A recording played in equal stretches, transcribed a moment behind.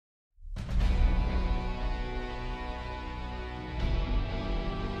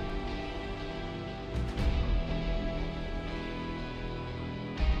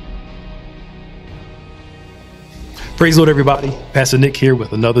Praise the Lord, everybody. Pastor Nick here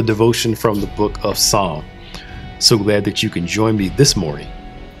with another devotion from the book of Psalm. So glad that you can join me this morning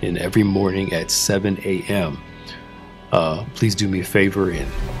and every morning at 7 a.m. Please do me a favor and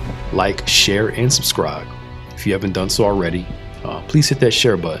like, share, and subscribe. If you haven't done so already, please hit that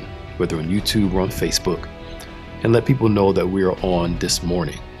share button, whether on YouTube or on Facebook, and let people know that we are on this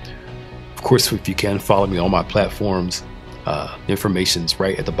morning. Of course, if you can, follow me on my platforms. The information's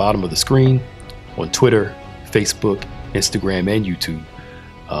right at the bottom of the screen on Twitter, Facebook, Instagram, and YouTube.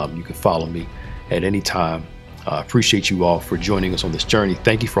 You can follow me at any time. I appreciate you all for joining us on this journey.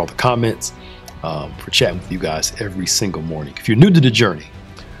 Thank you for all the comments, for chatting with you guys every single morning. If you're new to the journey,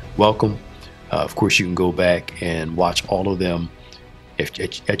 welcome. Of course, you can go back and watch all of them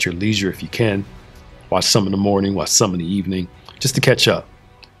at your leisure if you can. Watch some in the morning, watch some in the evening, just to catch up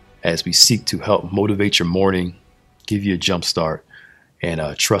as we seek to help motivate your morning, give you a jump start,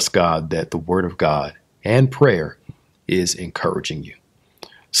 and trust God that the Word of God and prayer is encouraging you.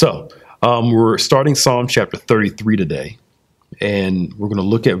 So we're starting Psalm chapter 33 today, and we're going to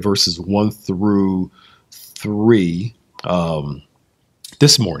look at verses 1 through 3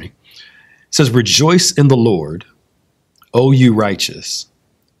 this morning. It says, "Rejoice in the Lord, O you righteous.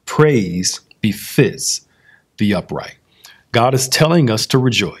 Praise befits the upright." God is telling us to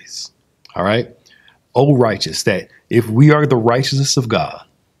rejoice. All right. O righteous, that if we are the righteousness of God,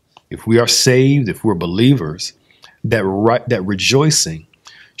 if we are saved, if we're believers, that rejoicing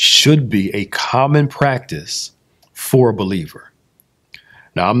should be a common practice for a believer.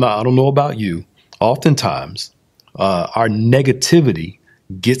 Now, I don't know about you. Oftentimes, our negativity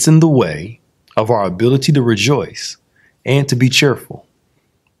gets in the way of our ability to rejoice and to be cheerful.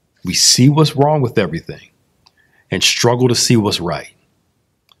 We see what's wrong with everything and struggle to see what's right.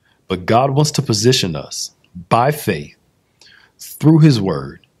 But God wants to position us by faith through his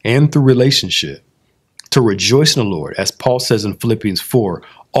word and through relationship to rejoice in the Lord, as Paul says in Philippians 4,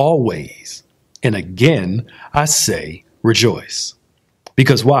 always. And again, I say rejoice.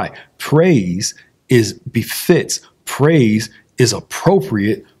 Because why? Praise befits, praise is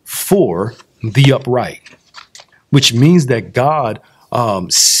appropriate for the upright, which means that God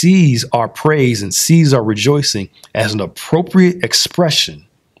sees our praise and sees our rejoicing as an appropriate expression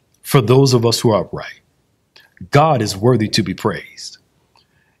for those of us who are upright. God is worthy to be praised.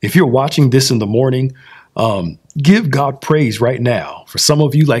 If you're watching this in the morning, give God praise right now. For some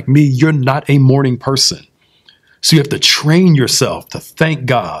of you like me, you're not a morning person. So you have to train yourself to thank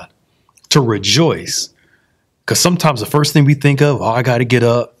God, to rejoice. Because sometimes the first thing we think of, I got to get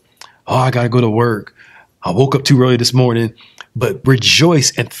up. I got to go to work. I woke up too early this morning. But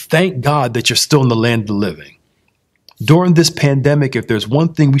rejoice and thank God that you're still in the land of the living. During this pandemic, if there's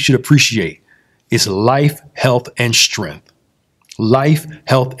one thing we should appreciate, it's life, health, and strength. Life,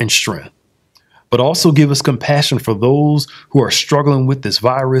 health, and strength. But also give us compassion for those who are struggling with this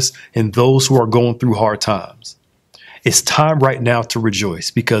virus and those who are going through hard times. It's time right now to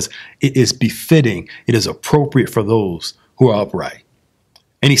rejoice because it is befitting. It is appropriate for those who are upright.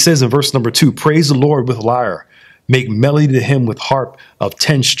 And he says in verse number 2, praise the Lord with lyre, make melody to him with harp of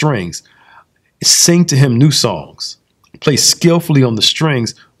 10 strings, sing to him new songs, play skillfully on the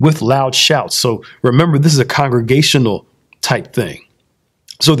strings with loud shouts. So remember, this is a congregational type thing.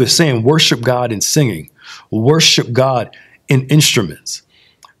 So they're saying worship God in singing, worship God in instruments,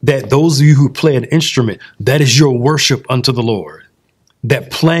 that those of you who play an instrument, that is your worship unto the Lord,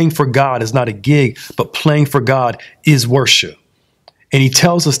 that playing for God is not a gig, but playing for God is worship. And he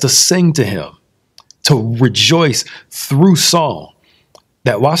tells us to sing to him, to rejoice through song,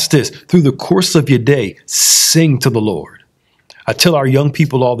 that watch this, through the course of your day, sing to the Lord. I tell our young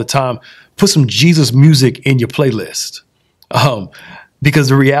people all the time, put some Jesus music in your playlist. Because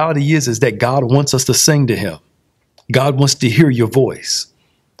the reality is that God wants us to sing to him. God wants to hear your voice.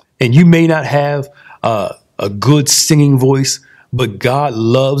 And you may not have a good singing voice, but God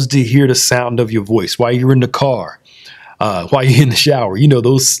loves to hear the sound of your voice while you're in the car, while you're in the shower. You know,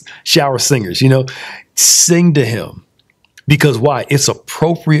 those shower singers, sing to him. Because why? It's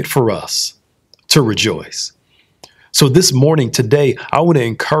appropriate for us to rejoice. So this morning, today, I want to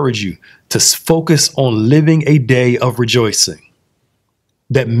encourage you to focus on living a day of rejoicing.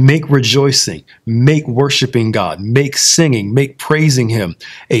 That make rejoicing, make worshiping God, make singing, make praising him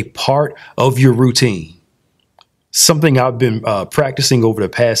a part of your routine. Something I've been practicing over the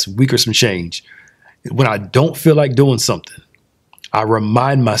past week or some change. When I don't feel like doing something, I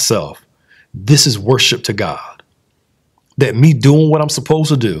remind myself, this is worship to God. That me doing what I'm supposed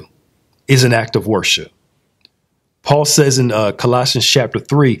to do is an act of worship. Paul says in Colossians chapter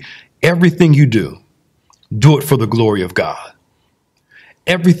 3, everything you do it for the glory of God.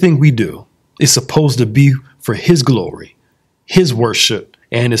 Everything we do is supposed to be for his glory, his worship,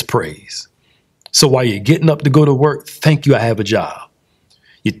 and his praise. So while you're getting up to go to work, thank you, I have a job.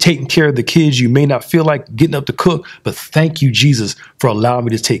 You're taking care of the kids. You may not feel like getting up to cook, but thank you, Jesus, for allowing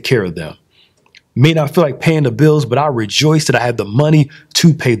me to take care of them. May not feel like paying the bills, but I rejoice that I have the money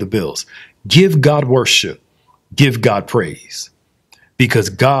to pay the bills. Give God worship. Give God praise, because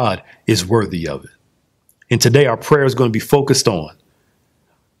God is worthy of it. And today our prayer is going to be focused on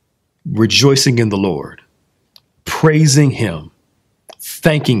rejoicing in the Lord, praising him,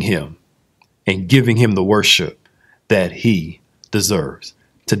 thanking him, and giving him the worship that he deserves.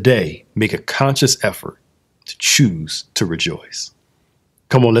 Today, make a conscious effort to choose to rejoice.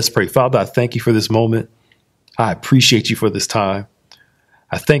 Come on, let's pray. Father, I thank you for this moment. I appreciate you for this time.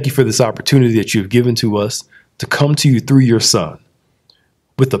 I thank you for this opportunity that you've given to us to come to you through your Son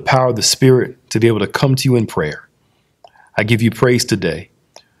with the power of the Spirit to be able to come to you in prayer. I give you praise today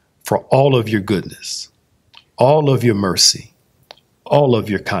for all of your goodness, all of your mercy, all of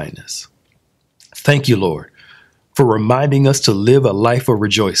your kindness. Thank you, Lord, for reminding us to live a life of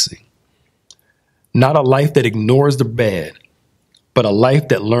rejoicing, not a life that ignores the bad, but a life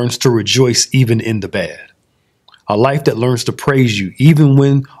that learns to rejoice even in the bad, a life that learns to praise you even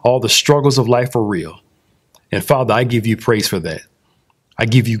when all the struggles of life are real. And Father, I give you praise for that. I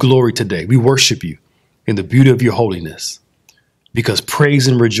give you glory today. We worship you in the beauty of your holiness, because praise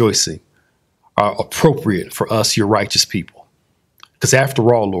and rejoicing are appropriate for us, your righteous people. Because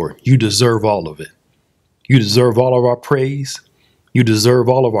after all, Lord, you deserve all of it. You deserve all of our praise. You deserve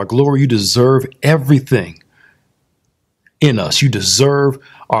all of our glory. You deserve everything in us. You deserve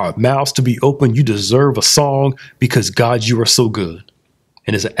our mouths to be open. You deserve a song, because God, you are so good.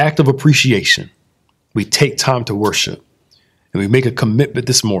 And as an act of appreciation, we take time to worship, and we make a commitment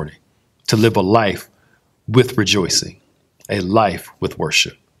this morning to live a life with rejoicing, a life with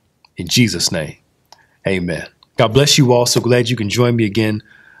worship. In Jesus' name, amen. God bless you all. So glad you can join me again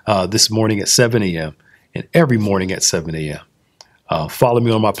this morning at 7 a.m. and every morning at 7 a.m. Follow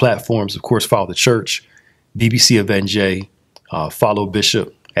me on my platforms. Of course, follow the church, BBC of NJ. Follow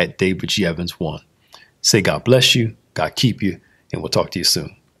Bishop at David G. Evans 1. Say God bless you, God keep you, and we'll talk to you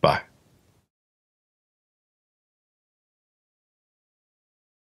soon.